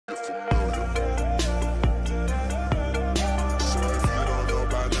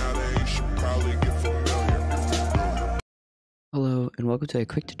to a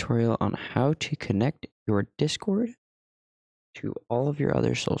quick tutorial on how to connect your Discord to all of your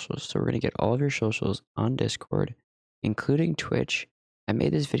other socials. So we're going to get all of your socials on Discord, including Twitch. I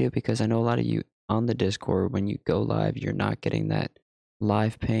made this video because I know a lot of you on the Discord, when you go live, you're not getting that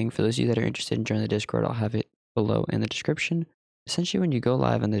live ping. For those of you that are interested in joining the Discord, I'll have it below in the description. Essentially, when you go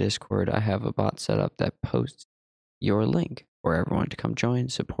live on the Discord, I have a bot set up that posts your link for everyone to come join,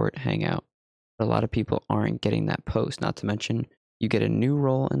 support, hang out. But a lot of people aren't getting that post, not to mention you get a new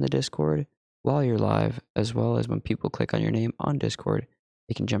role in the Discord while you're live, as well as when people click on your name on Discord,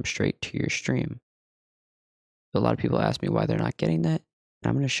 they can jump straight to your stream. So a lot of people ask me why they're not getting that. And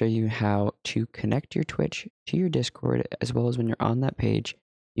I'm going to show you how to connect your Twitch to your Discord, as well as when you're on that page,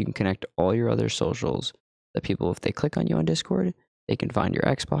 you can connect all your other socials that people, if they click on you on Discord, they can find your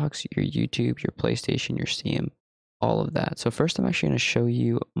Xbox, your YouTube, your PlayStation, your Steam, all of that. So first I'm actually going to show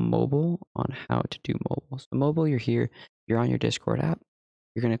you mobile on how to do mobile. So mobile, you're here, you're on your Discord app.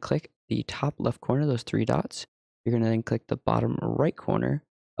 You're going to click the top left corner, those three dots. You're going to then click the bottom right corner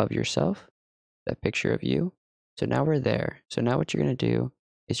of yourself, that picture of you. So now we're there. So now what you're going to do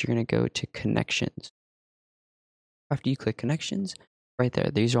is you're going to go to connections. After you click connections, right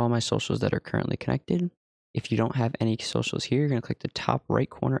there, these are all my socials that are currently connected. If you don't have any socials here, you're going to click the top right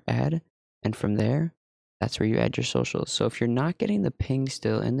corner add. And from there, that's where you add your socials. So if you're not getting the ping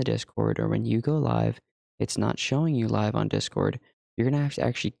still in the Discord, or when you go live, it's not showing you live on Discord, you're going to have to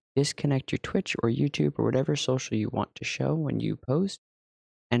actually disconnect your Twitch or YouTube or whatever social you want to show when you post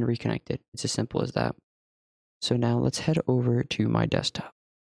and reconnect it. It's as simple as that. So now let's head over to my desktop.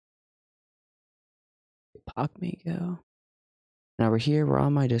 Pop me go. Now we're here, we're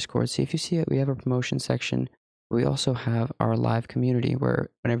on my Discord. See, if you see it, we have a promotion section. We also have our live community where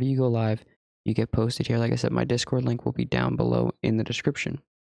whenever you go live, you get posted here. Like I said, my Discord link will be down below in the description.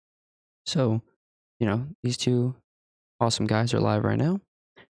 So, you know, these two awesome guys are live right now.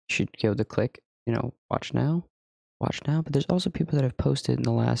 You should be able to click, you know, watch now. But there's also people that have posted in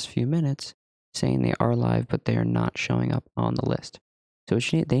the last few minutes saying they are live, but they are not showing up on the list. So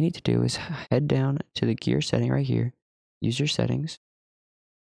what they need to do is head down to the gear setting right here, user settings.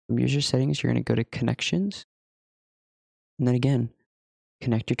 From user settings, you're going to go to connections. And then again,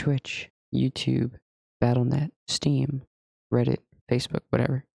 connect your Twitch, YouTube, Battle.net, Steam, Reddit, Facebook,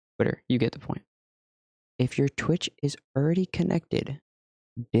 whatever, Twitter, you get the point. If your Twitch is already connected,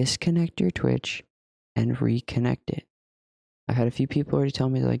 disconnect your Twitch and reconnect it. I've had a few people already tell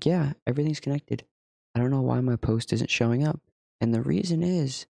me, like, yeah, everything's connected. I don't know why my post isn't showing up. And the reason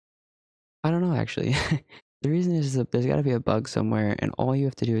is, I don't know actually. The reason is that there's got to be a bug somewhere, and all you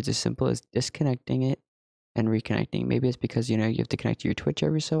have to do is as simple as disconnecting it and reconnecting. Maybe it's because, you know, you have to connect to your Twitch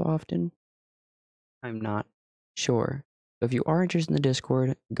every so often. I'm not sure. So if you are interested in the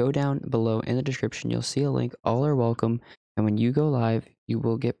Discord, go down below in the description. You'll see a link. All are welcome. And when you go live, you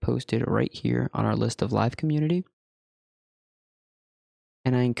will get posted right here on our list of live community.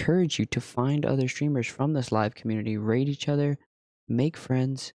 And I encourage you to find other streamers from this live community, raid each other, make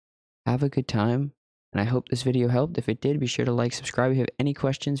friends, have a good time. And I hope this video helped. If it did, be sure to like, subscribe. If you have any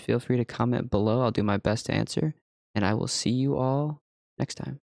questions, feel free to comment below. I'll do my best to answer. And I will see you all next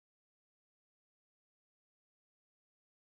time.